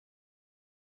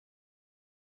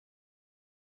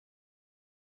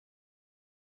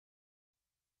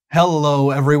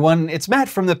Hello everyone, it's Matt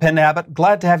from The Pen Habit.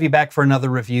 Glad to have you back for another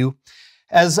review.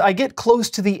 As I get close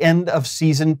to the end of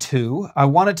Season 2, I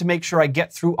wanted to make sure I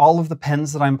get through all of the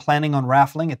pens that I'm planning on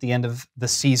raffling at the end of the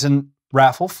season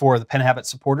raffle for the Pen Habit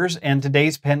supporters, and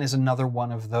today's pen is another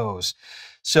one of those.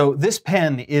 So this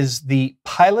pen is the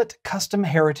Pilot Custom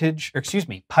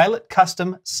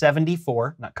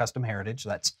 74, not Custom Heritage,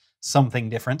 that's something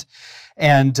different.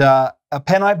 And a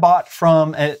pen I bought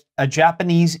from a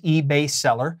Japanese eBay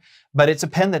seller, but it's a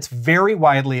pen that's very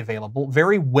widely available,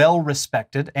 very well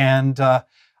respected, and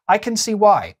I can see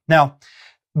why. Now,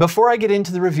 before I get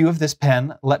into the review of this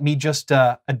pen, let me just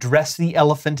address the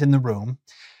elephant in the room.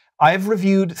 I've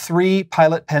reviewed 3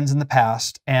 Pilot pens in the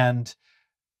past, and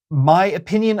my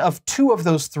opinion of 2 of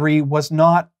those 3 was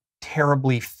not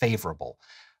terribly favorable.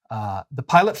 The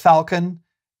Pilot Falcon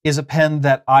is a pen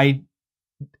that I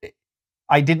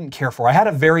didn't care for. I had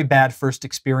a very bad first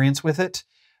experience with it.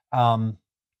 And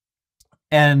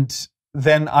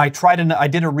then I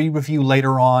did a re-review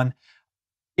later on.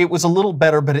 It was a little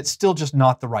better, but it's still just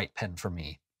not the right pen for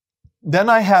me. Then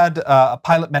I had a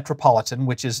Pilot Metropolitan,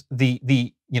 which is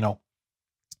the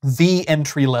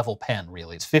entry-level pen,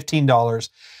 really. It's $15.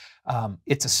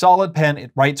 It's a solid pen.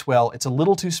 It writes well. It's a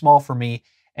little too small for me,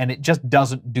 and it just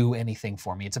doesn't do anything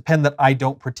for me. It's a pen that I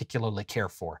don't particularly care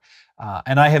for.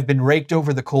 And I have been raked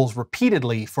over the coals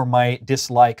repeatedly for my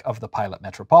dislike of the Pilot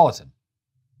Metropolitan.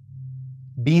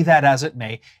 Be that as it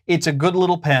may, it's a good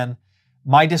little pen.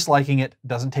 My disliking it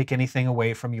doesn't take anything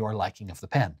away from your liking of the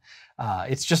pen.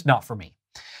 It's just not for me.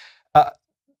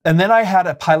 And then I had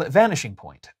a Pilot Vanishing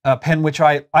Point, a pen which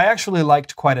I actually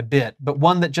liked quite a bit, but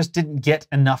one that just didn't get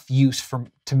enough use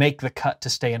to make the cut to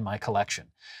stay in my collection.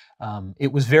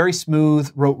 It was very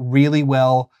smooth, wrote really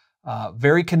well,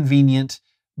 very convenient,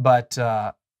 but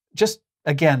just,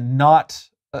 again, not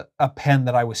a pen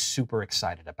that I was super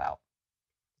excited about.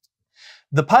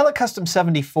 The Pilot Custom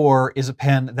 74 is a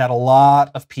pen that a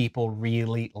lot of people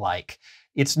really like.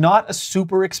 It's not a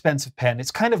super expensive pen.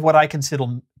 It's kind of what I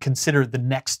consider the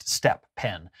next step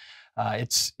pen.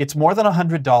 It's more than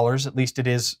 $100, at least it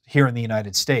is here in the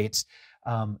United States.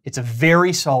 It's a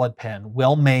very solid pen,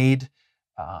 well made,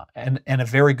 and a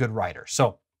very good writer.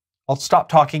 So I'll stop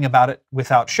talking about it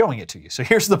without showing it to you. So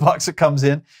here's the box it comes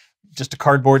in. Just a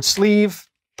cardboard sleeve.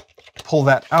 Pull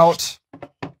that out.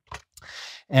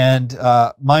 And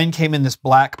mine came in this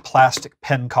black plastic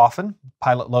pen coffin,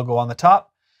 Pilot logo on the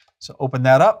top. So open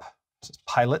that up. It says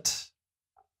Pilot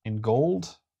in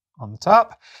gold on the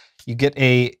top. You get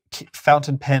a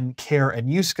fountain pen care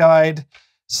and use guide,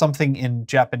 something in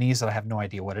Japanese that I have no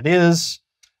idea what it is,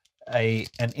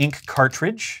 an ink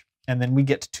cartridge, and then we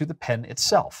get to the pen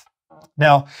itself.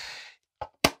 Now,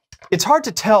 it's hard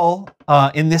to tell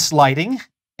in this lighting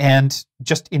and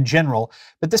just in general,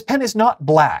 but this pen is not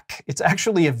black. It's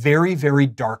actually a very, very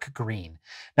dark green.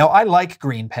 Now, I like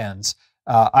green pens.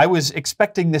 I was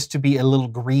expecting this to be a little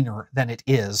greener than it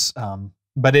is,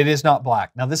 but it is not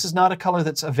black. Now, this is not a color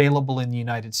that's available in the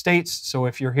United States, so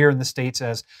if you're here in the States,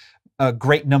 as a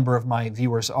great number of my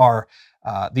viewers are,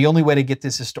 the only way to get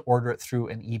this is to order it through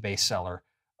an eBay seller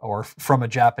or from a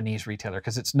Japanese retailer,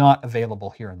 because it's not available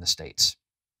here in the States.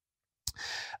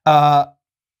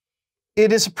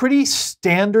 It is a pretty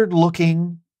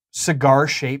standard-looking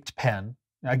cigar-shaped pen.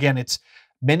 Again,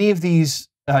 many of these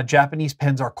Japanese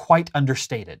pens are quite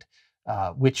understated,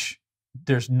 which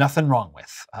there's nothing wrong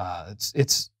with.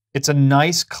 It's a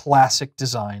nice classic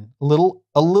design, a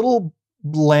little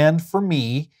bland for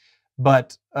me,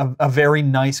 but a very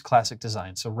nice classic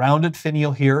design. So rounded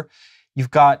finial here.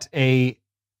 You've got a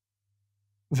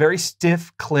very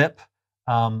stiff clip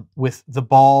with the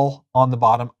ball on the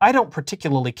bottom. I don't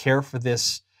particularly care for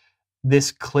this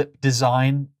clip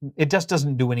design. It just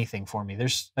doesn't do anything for me.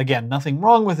 There's, again, nothing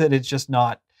wrong with it. It's just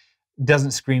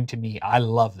doesn't scream to me, I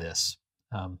love this.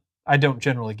 I don't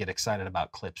generally get excited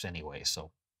about clips anyway,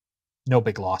 so no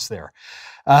big loss there.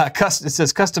 It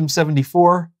says Custom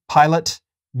 74 Pilot,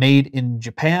 made in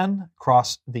Japan,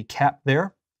 across the cap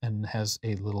there, and has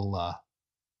a little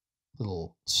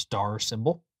star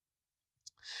symbol.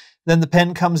 Then the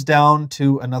pen comes down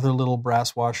to another little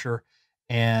brass washer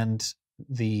and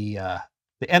the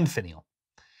end finial.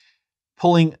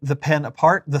 Pulling the pen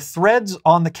apart, the threads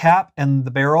on the cap and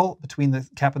the barrel, between the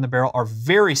cap and the barrel, are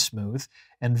very smooth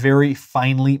and very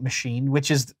finely machined, which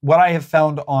is what I have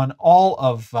found on all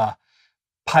of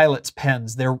Pilot's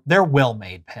pens. They're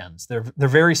well-made pens. They're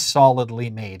very solidly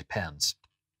made pens.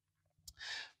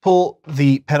 Pull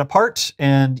the pen apart,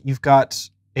 and you've got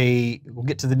we'll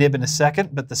get to the nib in a second,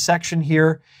 but the section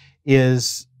here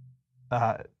is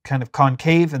kind of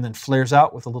concave and then flares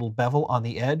out with a little bevel on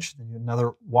the edge. Then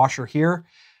another washer here.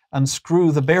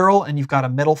 unscrew the barrel, and you've got a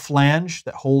metal flange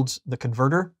that holds the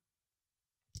converter.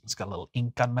 It's got a little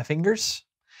ink on my fingers.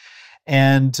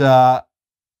 And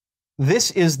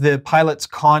this is the Pilot's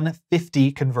Con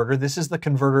 50 converter. This is the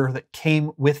converter that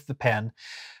came with the pen.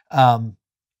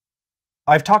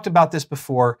 I've talked about this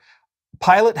before.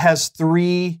 Pilot has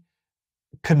 3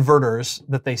 converters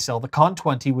that they sell. The Con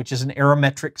 20, which is an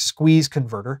aerometric squeeze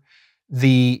converter.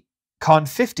 The Con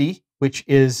 50, which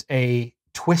is a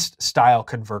twist style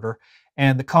converter.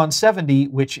 And the Con 70,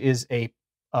 which is a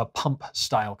pump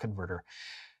style converter.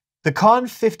 The Con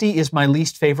 50 is my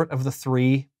least favorite of the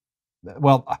 3.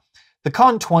 Well, the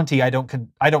Con 20 I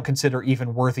don't consider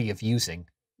even worthy of using.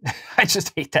 I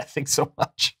just hate that thing so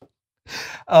much.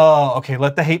 Oh, okay,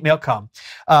 let the hate mail come.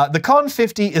 The Con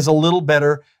 50 is a little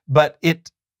better, but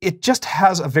it just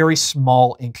has a very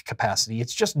small ink capacity.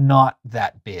 It's just not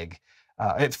that big.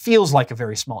 It feels like a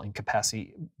very small ink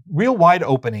capacity. Real wide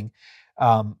opening,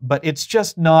 but it's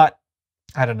just not,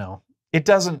 I don't know. It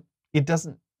doesn't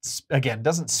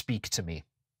speak to me.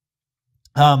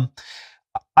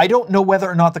 I don't know whether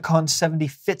or not the Con 70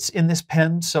 fits in this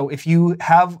pen, so if you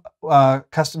have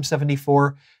Custom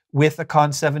 74 with a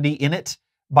Con 70 in it,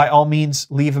 by all means,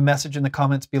 leave a message in the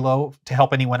comments below to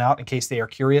help anyone out in case they are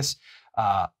curious.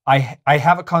 I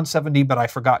have a Con 70, but I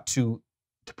forgot to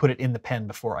put it in the pen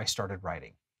before I started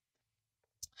writing.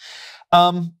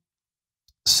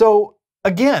 So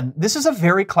again, this is a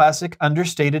very classic,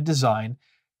 understated design,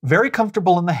 very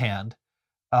comfortable in the hand,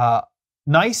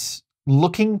 nice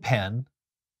looking pen,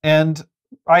 and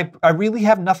I really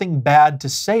have nothing bad to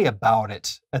say about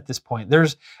it at this point.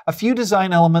 There's a few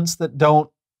design elements that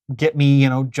don't get me,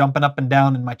 jumping up and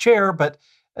down in my chair, but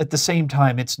at the same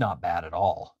time, it's not bad at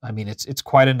all. I mean, it's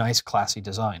quite a nice, classy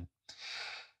design.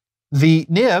 The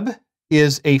nib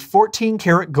is a 14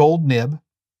 karat gold nib,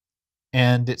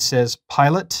 and it says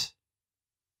Pilot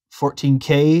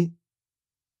 14K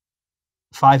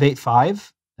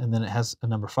 585. And then it has a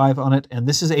number 5 on it. And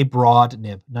this is a broad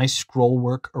nib. Nice scroll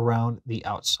work around the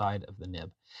outside of the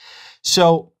nib.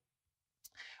 So,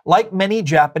 like many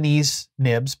Japanese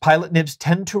nibs, Pilot nibs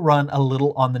tend to run a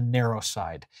little on the narrow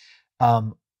side.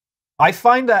 I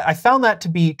found that to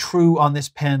be true on this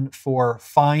pen for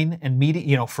fine and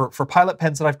medium. For Pilot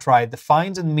pens that I've tried, the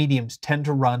fines and mediums tend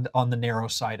to run on the narrow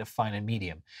side of fine and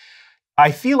medium.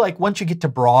 I feel like once you get to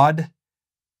broad,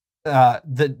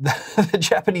 the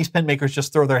Japanese pen makers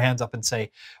just throw their hands up and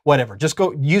say, whatever, just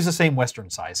go use the same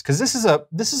Western size, because this is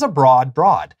a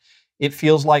broad. It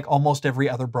feels like almost every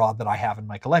other broad that I have in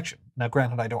my collection. Now,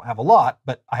 granted, I don't have a lot,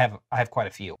 but I have quite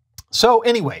a few. So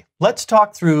anyway, let's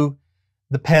talk through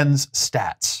the pen's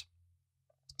stats.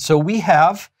 So we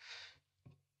have,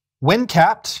 when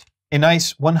capped, a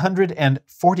nice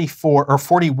 144 or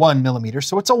 41 millimeters.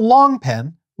 So it's a long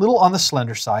pen, little on the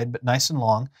slender side, but nice and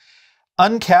long.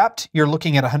 Uncapped, you're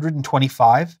looking at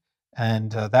 125,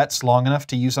 and that's long enough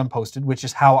to use unposted, which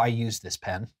is how I use this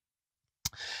pen.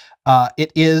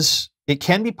 It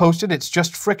can be posted. It's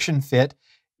just friction fit.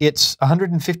 It's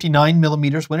 159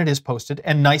 millimeters when it is posted,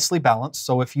 and nicely balanced.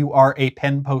 So if you are a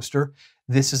pen poster,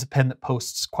 this is a pen that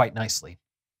posts quite nicely.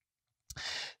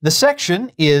 The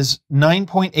section is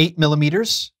 9.8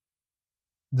 millimeters.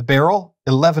 The barrel,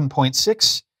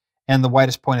 11.6. And the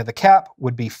widest point of the cap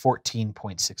would be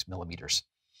 14.6 millimeters.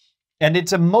 And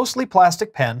it's a mostly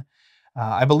plastic pen.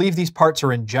 I believe these parts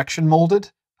are injection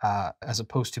molded as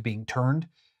opposed to being turned,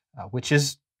 which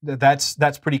is that's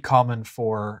pretty common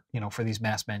for these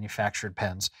mass manufactured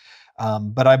pens.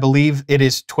 But I believe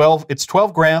it's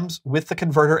 12 grams with the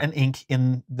converter and ink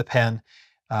in the pen,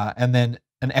 and then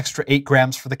an extra 8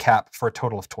 grams for the cap for a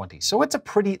total of 20. So it's a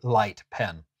pretty light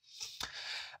pen.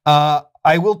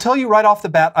 I will tell you right off the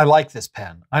bat, I like this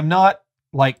pen. I'm not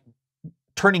like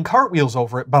turning cartwheels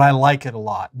over it, but I like it a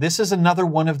lot. This is another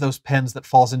one of those pens that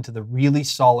falls into the really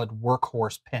solid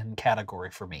workhorse pen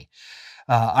category for me.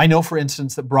 I know, for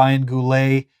instance, that Brian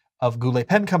Goulet of Goulet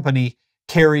Pen Company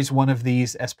carries one of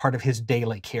these as part of his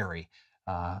daily carry.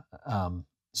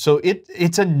 So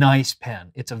it's a nice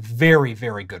pen. It's a very,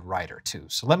 very good writer too.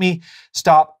 So let me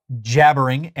stop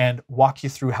jabbering and walk you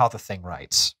through how the thing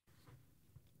writes.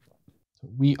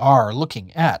 We are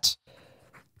looking at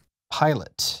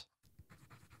Pilot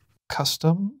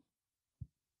Custom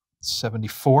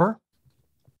 74.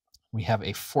 We have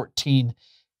a 14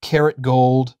 karat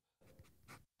gold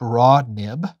broad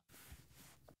nib.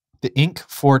 The ink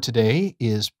for today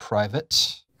is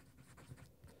Private,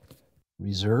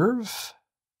 Reserve,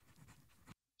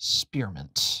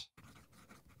 Spearmint.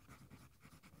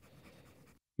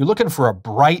 You're looking for a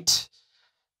bright,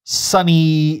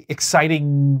 sunny,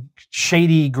 exciting,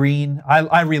 shady green.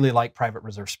 I really like Private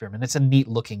Reserve Spearmint. It's a neat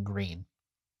looking green.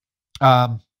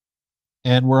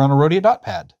 And we're on a Rhodia dot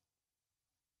pad,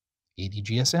 80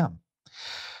 GSM.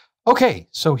 Okay,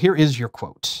 so here is your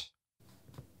quote.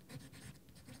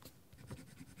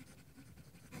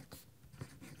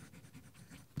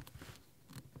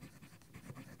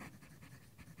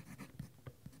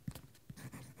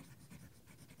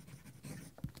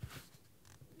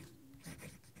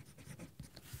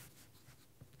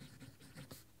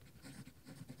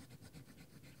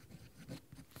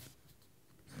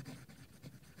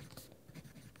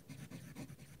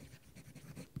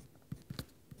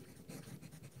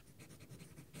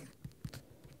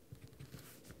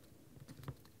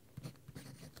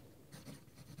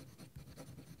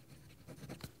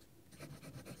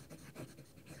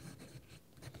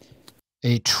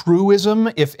 A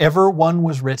truism, if ever one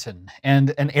was written,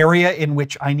 and an area in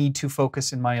which I need to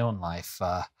focus in my own life.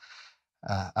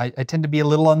 I tend to be a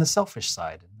little on the selfish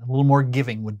side. A little more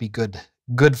giving would be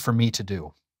good for me to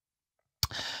do.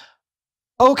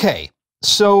 Okay,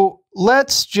 so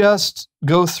let's just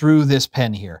go through this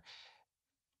pen here.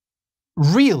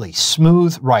 Really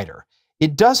smooth writer.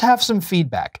 It does have some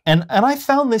feedback, and I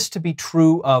found this to be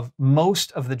true of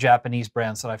most of the Japanese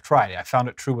brands that I've tried. I found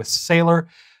it true with Sailor,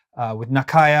 with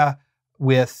Nakaya,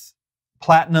 with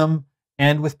Platinum,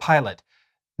 and with Pilot.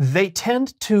 They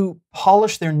tend to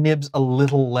polish their nibs a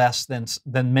little less than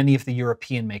many of the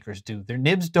European makers do. Their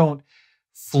nibs don't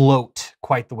float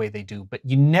quite the way they do, but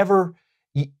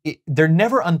they're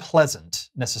never unpleasant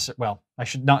necessarily. Well, I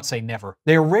should not say never.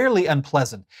 They're rarely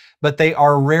unpleasant, but they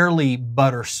are rarely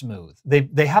butter smooth.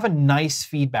 They have a nice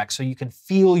feedback, so you can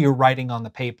feel your writing on the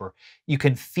paper. You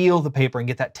can feel the paper and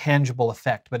get that tangible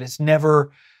effect, but it's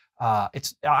never,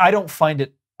 I don't find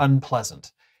it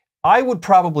unpleasant. I would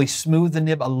probably smooth the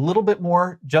nib a little bit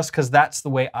more just because that's the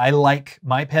way I like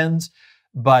my pens,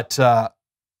 but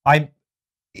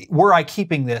were I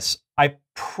keeping this,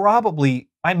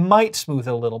 I might smooth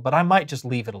it a little, but I might just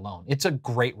leave it alone. It's a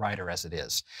great writer as it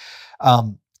is.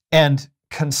 And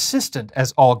consistent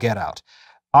as all get out.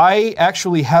 I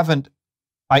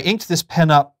inked this pen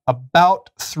up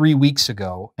about 3 weeks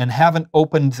ago and haven't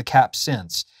opened the cap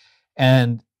since.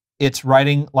 And it's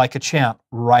writing like a champ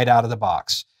right out of the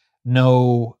box.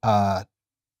 No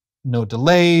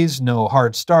delays, no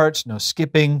hard starts, no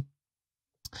skipping.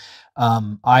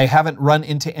 I haven't run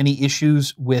into any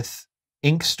issues with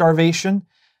ink starvation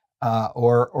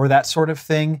or that sort of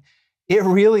thing. It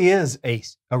really is a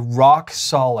rock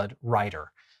solid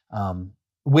writer,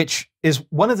 which is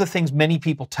one of the things many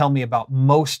people tell me about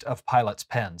most of Pilot's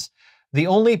pens. The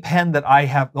only pen that I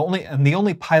have, the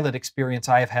only Pilot experience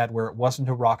I have had where it wasn't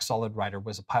a rock solid writer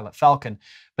was a Pilot Falcon,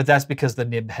 but that's because the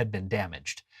nib had been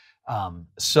damaged.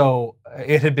 So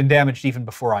it had been damaged even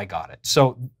before I got it.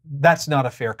 So that's not a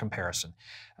fair comparison.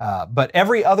 But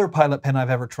every other Pilot pen I've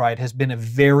ever tried has been a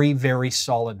very, very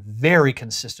solid, very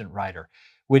consistent writer,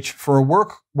 which for a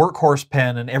workhorse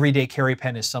pen, an everyday carry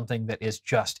pen, is something that is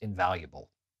just invaluable.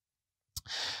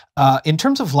 In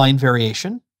terms of line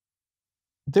variation,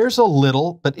 there's a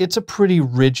little, but it's a pretty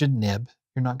rigid nib.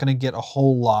 You're not going to get a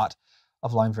whole lot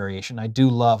of line variation. I do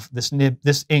love this nib.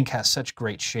 This ink has such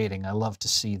great shading. I love to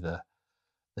see the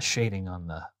shading on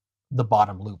the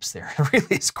bottom loops there. It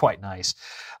really is quite nice.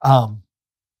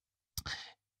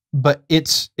 But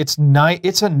it's nice.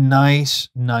 It's a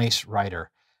nice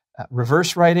writer.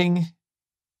 Reverse writing,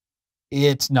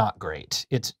 it's not great.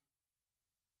 It's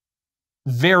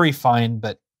very fine,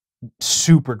 but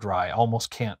super dry. Almost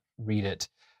can't read it.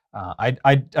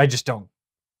 I just don't.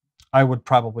 I would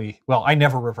probably, well, I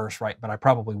never reverse write, but I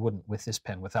probably wouldn't with this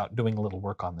pen without doing a little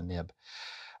work on the nib.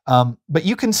 But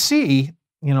you can see,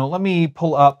 let me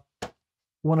pull up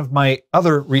one of my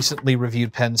other recently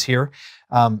reviewed pens here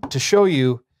to show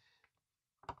you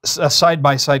a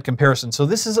side-by-side comparison. So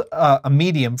this is a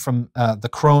medium from the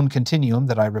Krone Continuum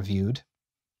that I reviewed.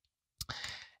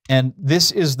 And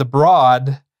this is the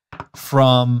broad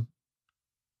from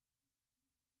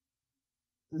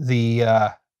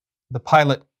the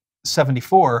Pilot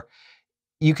 74.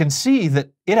 You can see that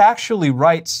it actually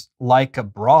writes like a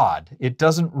broad. It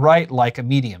doesn't write like a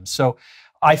medium. So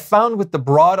I found with the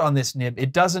broad on this nib,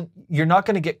 you're not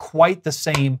going to get quite the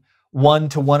same 1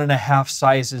 to 1.5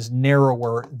 sizes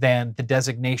narrower than the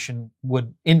designation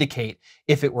would indicate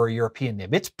if it were a European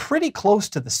nib. It's pretty close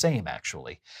to the same,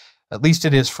 actually. At least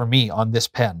it is for me on this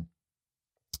pen.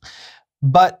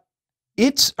 But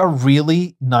it's a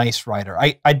really nice writer.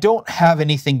 I don't have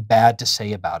anything bad to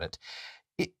say about it.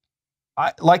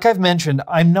 Like I've mentioned,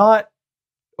 I'm not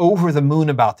over the moon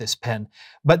about this pen,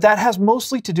 but that has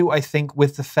mostly to do, I think,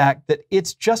 with the fact that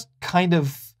it's just kind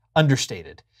of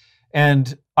understated.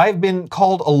 And I've been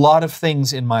called a lot of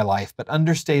things in my life, but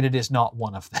understated is not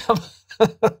one of them.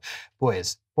 Boy,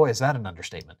 is that an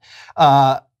understatement.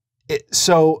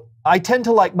 So I tend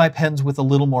to like my pens with a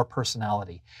little more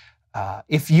personality.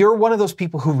 If you're one of those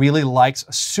people who really likes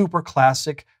a super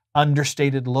classic,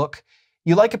 understated look,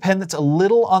 you like a pen that's a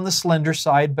little on the slender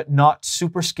side, but not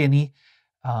super skinny.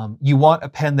 You want a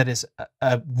pen that is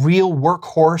a real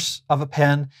workhorse of a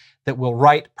pen that will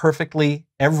write perfectly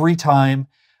every time.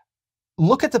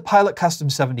 Look at the Pilot Custom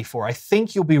 74. I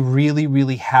think you'll be really,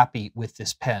 really happy with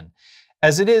this pen.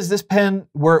 As it is, this pen,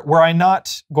 were I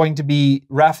not going to be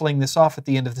raffling this off at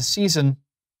the end of the season,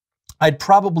 I'd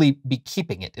probably be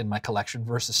keeping it in my collection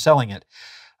versus selling it.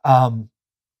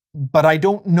 But I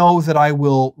don't know that I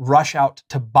will rush out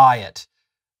to buy it.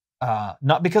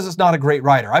 Not because it's not a great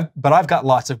writer, but I've got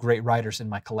lots of great writers in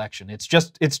my collection. It's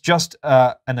just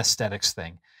an aesthetics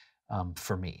thing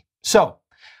for me. So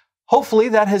hopefully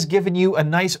that has given you a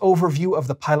nice overview of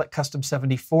the Pilot Custom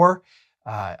 74.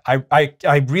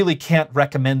 I really can't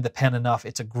recommend the pen enough.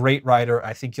 It's a great writer.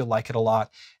 I think you'll like it a lot.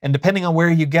 And depending on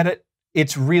where you get it,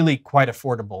 it's really quite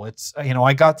affordable. It's, you know,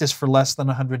 I got this for less than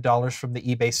 $100 from the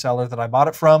eBay seller that I bought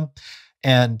it from.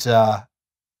 And,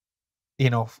 you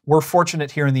know, we're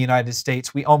fortunate here in the United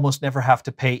States. We almost never have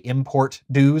to pay import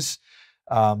dues,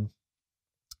 or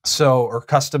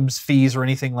customs fees or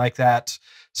anything like that.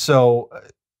 So,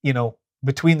 you know,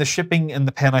 between the shipping and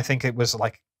the pen, I think it was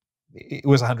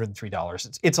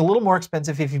 $103. It's a little more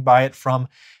expensive if you buy it from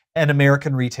an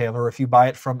American retailer, or if you buy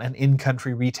it from an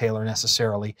in-country retailer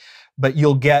necessarily, but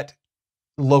you'll get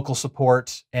local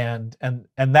support, and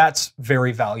that's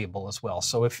very valuable as well.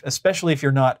 So especially if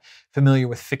you're not familiar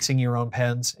with fixing your own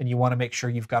pens and you want to make sure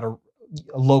you've got a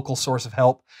local source of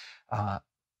help,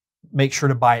 make sure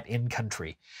to buy it in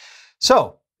country.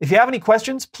 So if you have any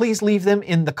questions, please leave them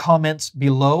in the comments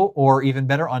below, or even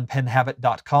better, on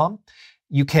penhabit.com.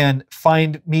 You can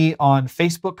find me on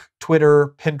Facebook,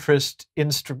 Twitter, Pinterest,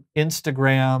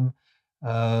 Instagram,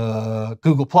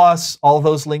 Google+. All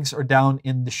those links are down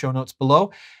in the show notes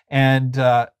below. And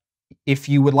if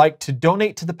you would like to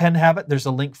donate to the Pen Habit, there's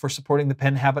a link for supporting the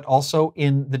Pen Habit also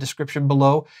in the description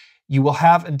below. You will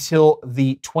have until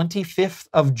the 25th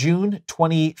of June,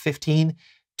 2015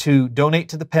 to donate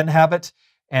to the Pen Habit.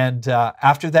 And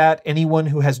after that, anyone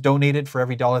who has donated, for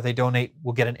every $1 they donate,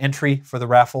 will get an entry for the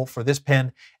raffle for this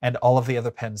pen and all of the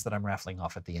other pens that I'm raffling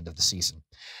off at the end of the season.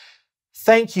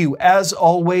 Thank you, as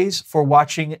always, for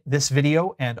watching this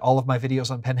video and all of my videos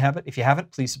on Pen Habit. If you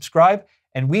haven't, please subscribe,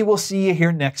 and we will see you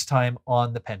here next time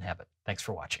on the Pen Habit. Thanks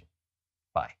for watching.